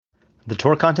The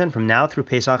Torah content from now through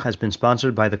Pesach has been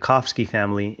sponsored by the Kofsky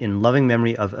family in loving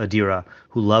memory of Adira,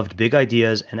 who loved big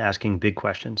ideas and asking big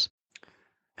questions.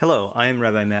 Hello, I am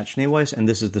Rabbi Matt Schneeweiss, and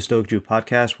this is the Stoic Jew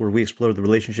podcast, where we explore the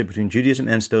relationship between Judaism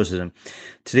and Stoicism.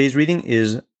 Today's reading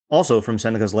is also from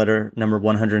Seneca's letter number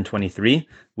 123,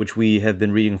 which we have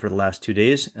been reading for the last 2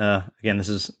 days. Again,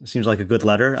 seems like a good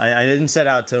letter. I didn't set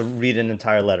out to read an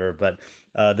entire letter, but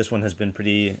this one has been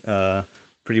pretty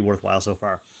worthwhile so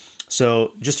far.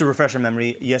 So just to refresh our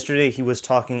memory, yesterday he was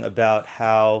talking about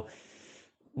how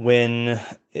you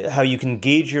can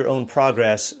gauge your own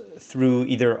progress through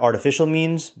either artificial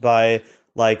means by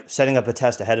like setting up a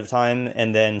test ahead of time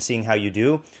and then seeing how you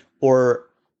do, or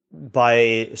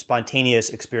by spontaneous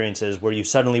experiences where you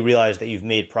suddenly realize that you've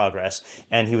made progress.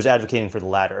 And he was advocating for the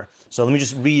latter. So let me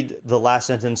just read the last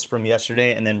sentence from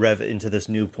yesterday and then rev into this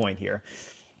new point here.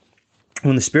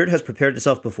 When the spirit has prepared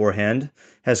itself beforehand,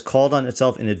 has called on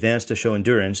itself in advance to show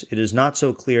endurance, it is not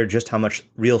so clear just how much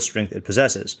real strength it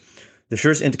possesses. The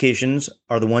surest indications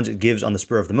are the ones it gives on the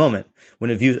spur of the moment,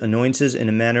 when it views annoyances in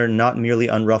a manner not merely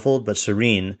unruffled but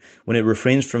serene, when it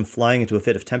refrains from flying into a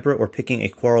fit of temper or picking a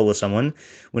quarrel with someone,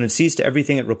 when it sees to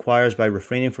everything it requires by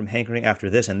refraining from hankering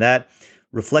after this and that,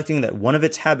 reflecting that one of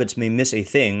its habits may miss a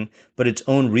thing, but its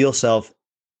own real self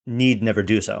need never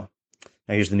do so.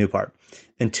 Now here's the new part.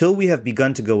 Until we have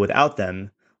begun to go without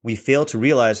them, we fail to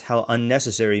realize how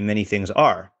unnecessary many things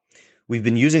are. We've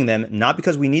been using them not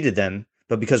because we needed them,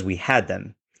 but because we had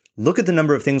them. Look at the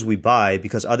number of things we buy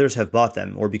because others have bought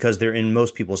them, or because they're in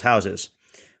most people's houses.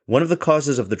 One of the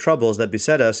causes of the troubles that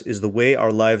beset us is the way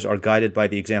our lives are guided by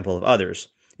the example of others.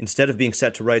 Instead of being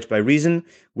set to rights by reason,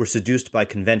 we're seduced by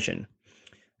convention.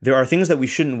 There are things that we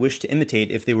shouldn't wish to imitate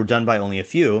if they were done by only a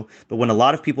few, but when a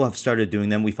lot of people have started doing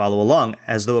them, we follow along,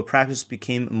 as though a practice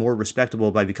became more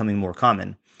respectable by becoming more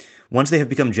common. Once they have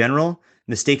become general,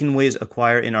 mistaken ways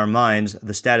acquire in our minds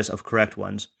the status of correct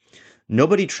ones.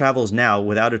 Nobody travels now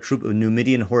without a troop of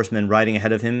Numidian horsemen riding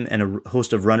ahead of him and a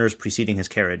host of runners preceding his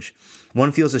carriage.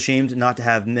 One feels ashamed not to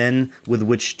have men with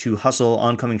which to hustle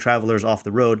oncoming travelers off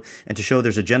the road and to show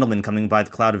there's a gentleman coming by the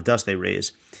cloud of dust they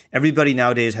raise. Everybody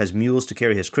nowadays has mules to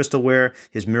carry his crystalware,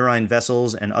 his murine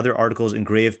vessels, and other articles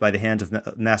engraved by the hands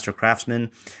of master craftsmen.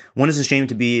 One is ashamed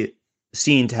to be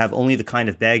seen to have only the kind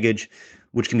of baggage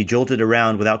which can be jolted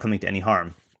around without coming to any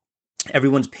harm.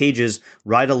 Everyone's pages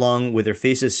ride along with their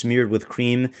faces smeared with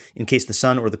cream in case the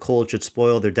sun or the cold should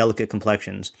spoil their delicate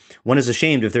complexions. One is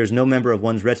ashamed if there is no member of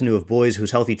one's retinue of boys whose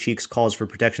healthy cheeks calls for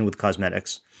protection with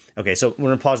cosmetics. Okay, so we're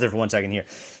going to pause there for 1 second here.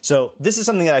 So this is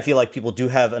something that I feel like people do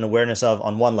have an awareness of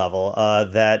on one level,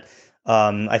 that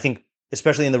I think,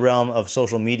 especially in the realm of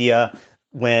social media,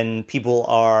 when people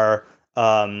are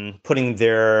putting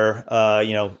their,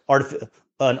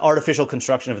 an artificial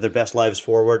construction of their best lives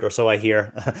forward, or so I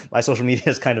hear. My social media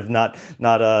is kind of not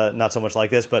so much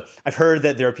like this, but I've heard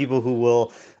that there are people who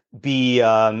will be,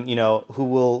 who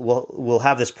will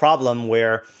have this problem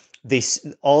where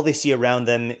all they see around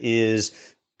them is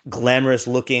glamorous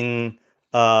looking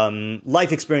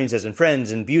life experiences and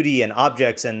friends and beauty and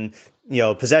objects and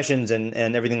possessions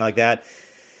and everything like that.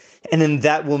 And then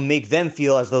that will make them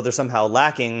feel as though they're somehow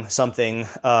lacking something,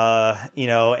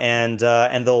 and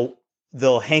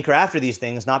they'll hanker after these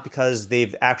things, not because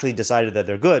they've actually decided that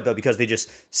they're good, but because they just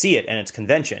see it and it's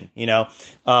convention,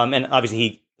 and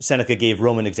obviously Seneca gave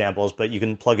Roman examples, but you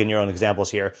can plug in your own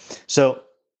examples here. So,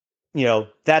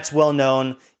 that's well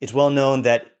known. It's well known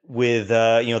that with,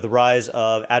 the rise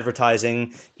of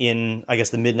advertising in, I guess,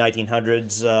 the mid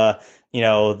 1900s,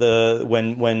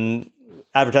 when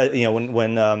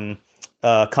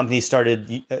companies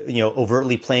started,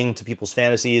 overtly playing to people's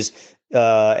fantasies,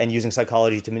 and using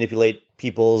psychology to manipulate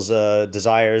people's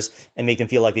desires and make them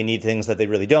feel like they need things that they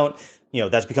really don't.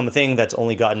 That's become a thing that's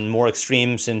only gotten more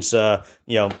extreme since, as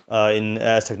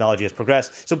technology has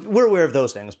progressed. So we're aware of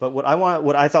those things. But what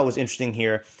I thought was interesting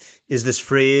here is this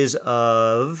phrase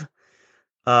of,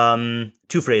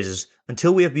 two phrases.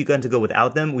 Until we have begun to go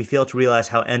without them, we fail to realize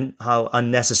how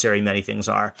unnecessary many things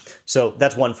are. So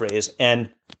that's one phrase. And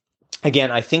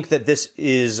again, I think that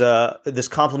this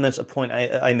complements a point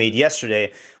I made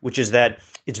yesterday, which is that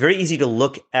it's very easy to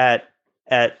look at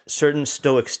certain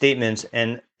Stoic statements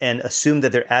and assume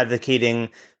that they're advocating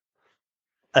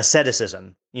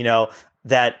asceticism,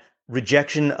 that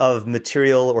rejection of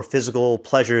material or physical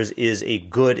pleasures is a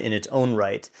good in its own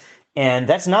right. And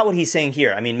that's not what he's saying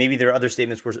here. I mean, maybe there are other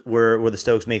statements where the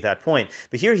Stoics make that point.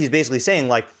 But here he's basically saying,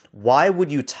 like, why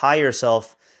would you tie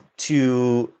yourself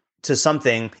to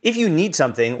something if you need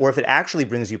something, or if it actually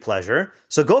brings you pleasure?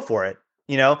 So go for it.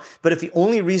 But if the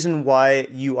only reason why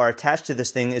you are attached to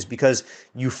this thing is because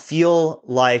you feel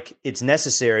like it's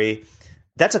necessary,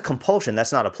 that's a compulsion.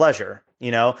 That's not a pleasure,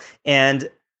 and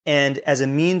as a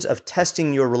means of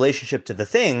testing your relationship to the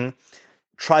thing,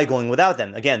 try going without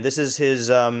them. Again, this is his,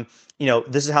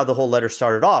 this is how the whole letter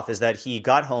started off, is that he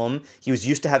got home, he was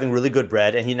used to having really good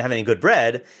bread, and he didn't have any good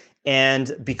bread.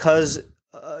 And because,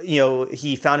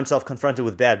 he found himself confronted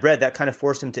with bad bread, that kind of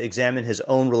forced him to examine his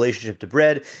own relationship to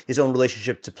bread, his own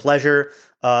relationship to pleasure,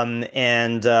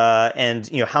 and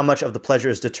how much of the pleasure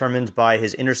is determined by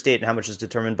his inner state and how much is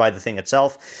determined by the thing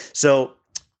itself. So,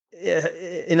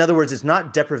 in other words, it's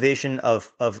not deprivation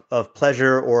of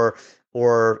pleasure or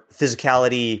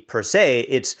physicality per se.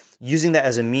 It's using that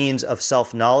as a means of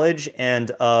self-knowledge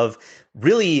and of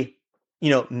really,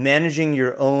 managing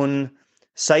your own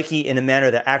psyche in a manner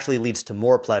that actually leads to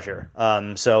more pleasure.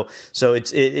 So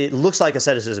it looks like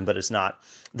asceticism, but it's not.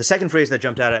 The second phrase that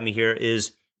jumped out at me here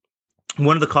is,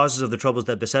 one of the causes of the troubles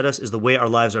that beset us is the way our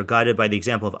lives are guided by the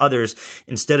example of others.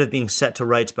 Instead of being set to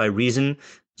rights by reason,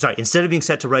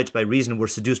 we're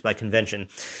seduced by convention.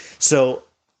 So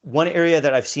one area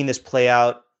that I've seen this play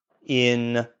out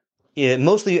in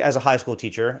mostly as a high school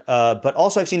teacher, but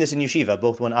also I've seen this in yeshiva,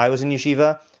 both when I was in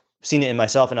yeshiva, seen it in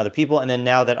myself and other people, and then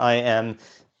now that I am,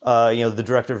 the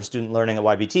director of student learning at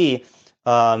YBT,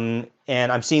 and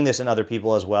I'm seeing this in other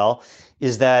people as well,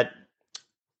 is that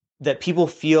people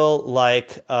feel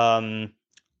like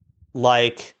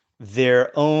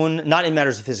their own, not in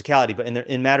matters of physicality, but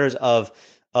in matters of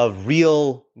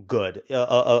real good,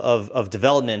 of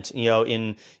development,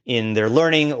 in their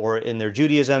learning or in their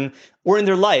Judaism or in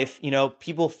their life,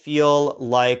 people feel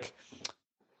like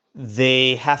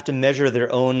they have to measure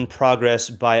their own progress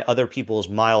by other people's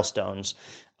milestones.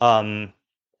 Um,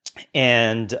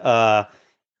 and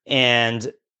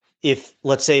and if,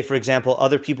 let's say, for example,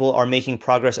 other people are making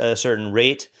progress at a certain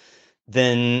rate,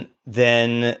 then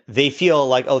they feel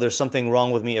like, oh, there's something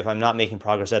wrong with me if I'm not making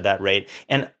progress at that rate.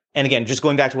 And again, just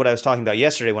going back to what I was talking about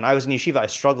yesterday, when I was in yeshiva, I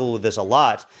struggled with this a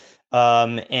lot.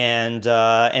 And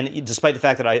despite the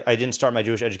fact that I didn't start my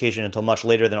Jewish education until much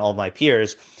later than all of my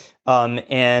peers, and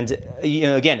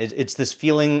again, it's this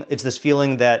feeling,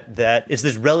 that it's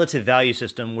this relative value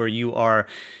system where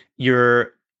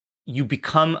you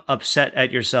become upset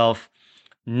at yourself,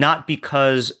 not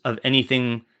because of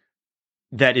anything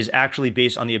that is actually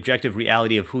based on the objective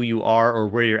reality of who you are or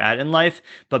where you're at in life,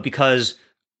 but because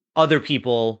other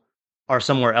people are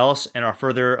somewhere else and are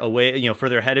further away,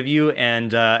 further ahead of you,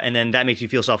 and then that makes you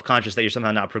feel self-conscious that you're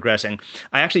somehow not progressing.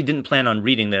 I actually didn't plan on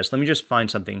reading this. Let me just find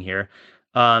something here.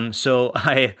 So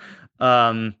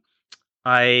um,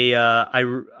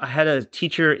 I had a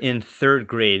teacher in third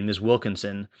grade, Ms.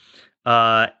 Wilkinson,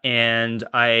 and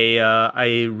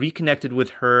I reconnected with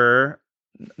her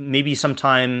maybe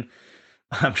sometime.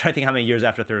 I'm trying to think how many years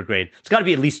after third grade. It's got to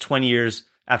be at least 20 years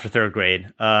after third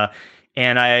grade.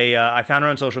 And I found her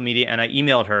on social media, and I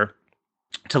emailed her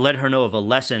to let her know of a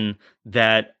lesson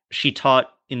that she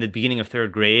taught in the beginning of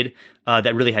third grade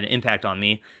that really had an impact on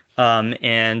me.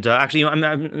 Actually,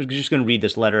 I'm just going to read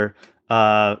this letter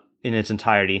in its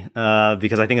entirety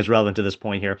because I think it's relevant to this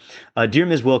point here. Dear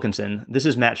Ms. Wilkinson, this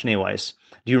is Matt Schneeweiss.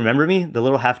 Do you remember me, the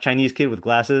little half Chinese kid with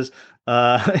glasses?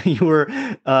 You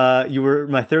were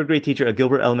my third grade teacher at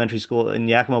Gilbert Elementary School in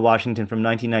Yakima, Washington, from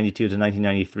 1992 to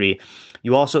 1993.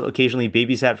 You also occasionally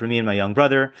babysat for me and my young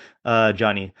brother,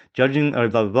 Johnny. Judging, blah,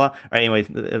 blah, blah. All right, anyway,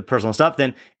 personal stuff.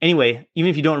 Then, anyway, even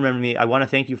if you don't remember me, I want to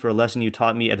thank you for a lesson you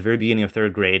taught me at the very beginning of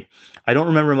third grade. I don't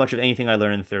remember much of anything I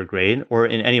learned in third grade, or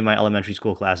in any of my elementary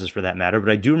school classes for that matter,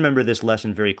 but I do remember this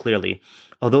lesson very clearly.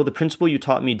 Although the principle you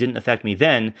taught me didn't affect me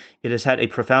then, it has had a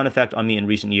profound effect on me in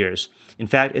recent years. In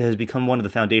fact, it has become one of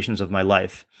the foundations of my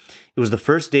life. It was the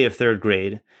first day of third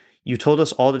grade. You told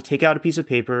us all to take out a piece of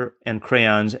paper and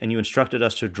crayons, and you instructed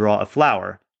us to draw a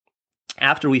flower.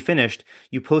 After we finished,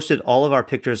 you posted all of our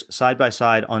pictures side by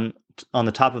side on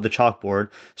the top of the chalkboard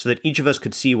so that each of us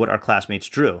could see what our classmates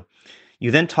drew. You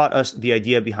then taught us the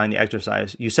idea behind the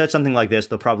exercise. You said something like this,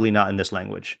 though probably not in this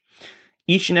language.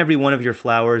 Each and every one of your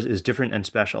flowers is different and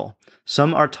special.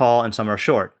 Some are tall and some are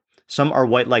short. Some are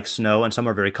white like snow and some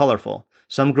are very colorful.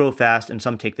 Some grow fast and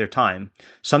some take their time.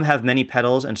 Some have many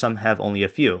petals and some have only a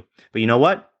few. But you know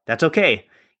what? That's okay.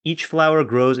 Each flower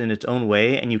grows in its own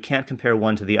way and you can't compare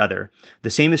one to the other. The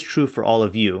same is true for all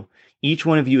of you. Each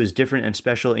one of you is different and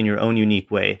special in your own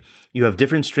unique way. You have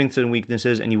different strengths and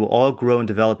weaknesses and you will all grow and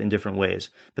develop in different ways.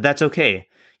 But that's okay.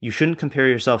 You shouldn't compare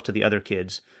yourself to the other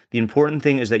kids. The important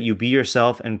thing is that you be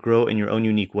yourself and grow in your own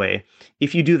unique way.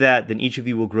 If you do that, then each of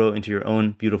you will grow into your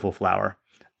own beautiful flower.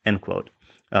 End quote.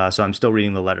 So I'm still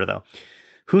reading the letter, though.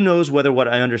 Who knows whether what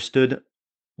I understood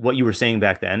what you were saying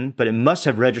back then, but it must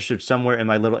have registered somewhere in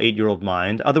my little 8-year-old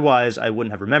mind. Otherwise, I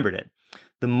wouldn't have remembered it.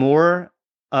 The more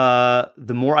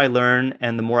the more I learn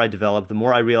and the more I develop, the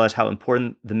more I realize how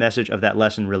important the message of that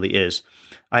lesson really is.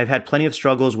 I've had plenty of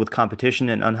struggles with competition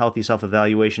and unhealthy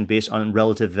self-evaluation based on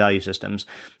relative value systems.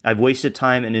 I've wasted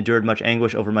time and endured much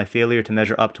anguish over my failure to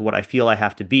measure up to what I feel I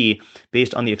have to be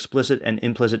based on the explicit and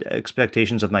implicit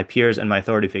expectations of my peers and my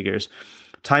authority figures.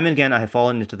 Time and again, I have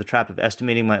fallen into the trap of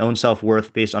estimating my own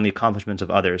self-worth based on the accomplishments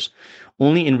of others.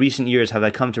 Only in recent years have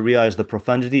I come to realize the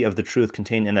profundity of the truth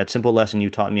contained in that simple lesson you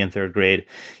taught me in third grade.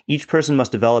 Each person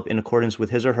must develop in accordance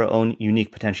with his or her own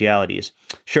unique potentialities.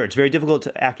 Sure, it's very difficult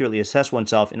to accurately assess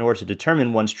oneself in order to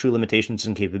determine one's true limitations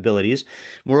and capabilities.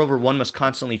 Moreover, one must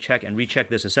constantly check and recheck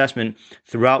this assessment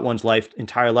throughout one's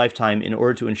entire lifetime in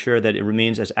order to ensure that it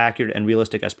remains as accurate and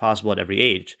realistic as possible at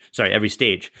every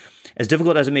stage. As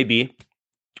difficult as it may be,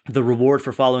 the reward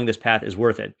for following this path is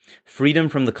worth it. Freedom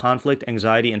from the conflict,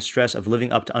 anxiety, and stress of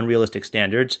living up to unrealistic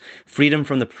standards, freedom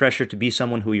from the pressure to be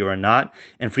someone who you are not,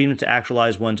 and freedom to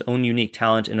actualize one's own unique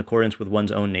talent in accordance with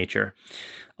one's own nature.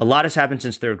 A lot has happened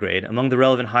since third grade. Among the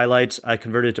relevant highlights, I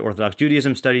converted to Orthodox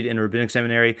Judaism, studied in a rabbinic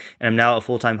seminary, and I'm now a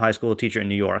full-time high school teacher in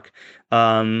New York.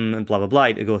 Blah, blah, blah.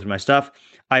 I go through my stuff.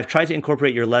 I've tried to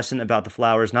incorporate your lesson about the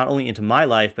flowers not only into my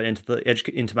life, but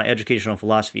into my educational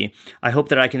philosophy. I hope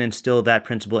that I can instill that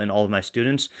principle in all of my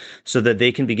students so that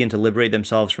they can begin to liberate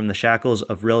themselves from the shackles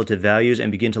of relative values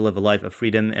and begin to live a life of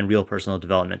freedom and real personal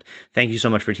development. Thank you so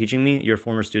much for teaching me. Your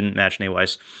former student, Matt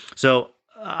Schneeweiss. So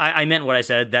I meant what I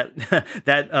said.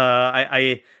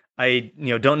 I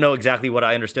don't know exactly what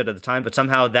I understood at the time, but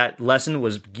somehow that lesson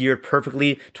was geared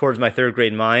perfectly towards my third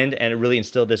grade mind, and it really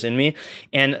instilled this in me.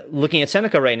 And looking at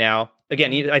Seneca right now,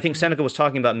 again, I think Seneca was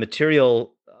talking about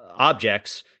material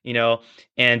objects,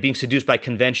 and being seduced by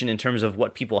convention in terms of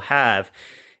what people have,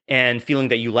 and feeling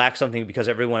that you lack something because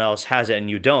everyone else has it and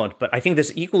you don't. But I think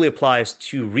this equally applies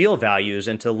to real values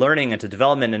and to learning and to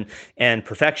development and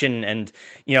perfection and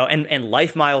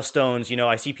life milestones.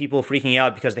 I see people freaking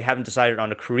out because they haven't decided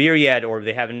on a career yet, or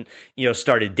they haven't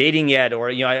started dating yet,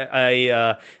 or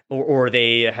or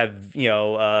they have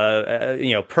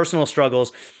personal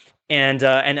struggles.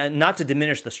 And not to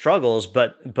diminish the struggles,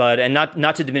 but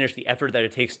not to diminish the effort that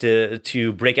it takes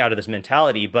to break out of this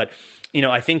mentality. But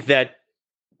I think that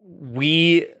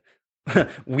we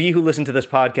who listen to this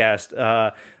podcast,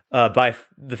 by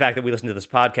the fact that we listen to this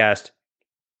podcast,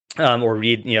 or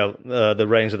read the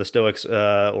writings of the Stoics,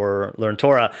 or learn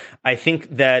Torah, I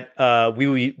think that we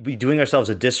would be doing ourselves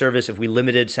a disservice if we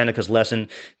limited Seneca's lesson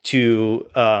to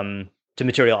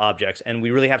material objects. And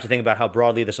we really have to think about how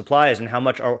broadly this applies and how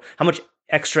much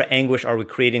extra anguish are we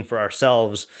creating for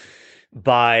ourselves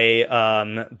by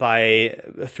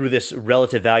through this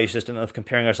relative value system of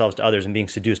comparing ourselves to others and being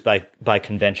seduced by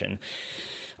convention.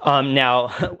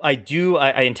 Now,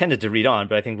 I intended to read on,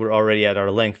 but I think we're already at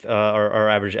our length, our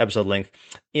average episode length.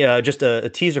 Just a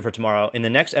teaser for tomorrow. In the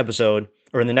next episode,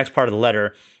 or in the next part of the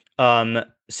letter,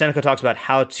 Seneca talks about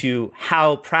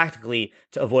how practically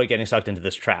to avoid getting sucked into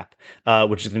this trap,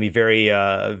 which is going to be very,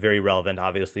 very relevant,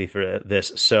 obviously, for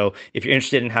this. So if you're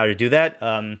interested in how to do that,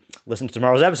 listen to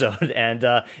tomorrow's episode. And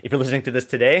if you're listening to this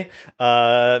today,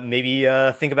 maybe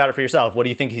think about it for yourself. What do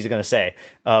you think he's going to say?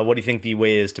 What do you think the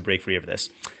way is to break free of this?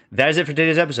 That is it for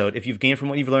today's episode. If you've gained from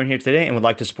what you've learned here today and would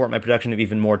like to support my production of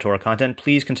even more Torah content,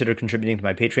 please consider contributing to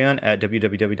my Patreon at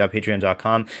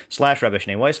www.patreon.com/Rabbi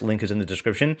Schneeweiss. Link is in the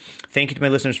description. Thank you to my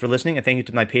listeners for listening, and thank you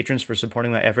to my patrons for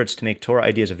supporting my efforts to make Torah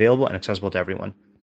ideas available and accessible to everyone.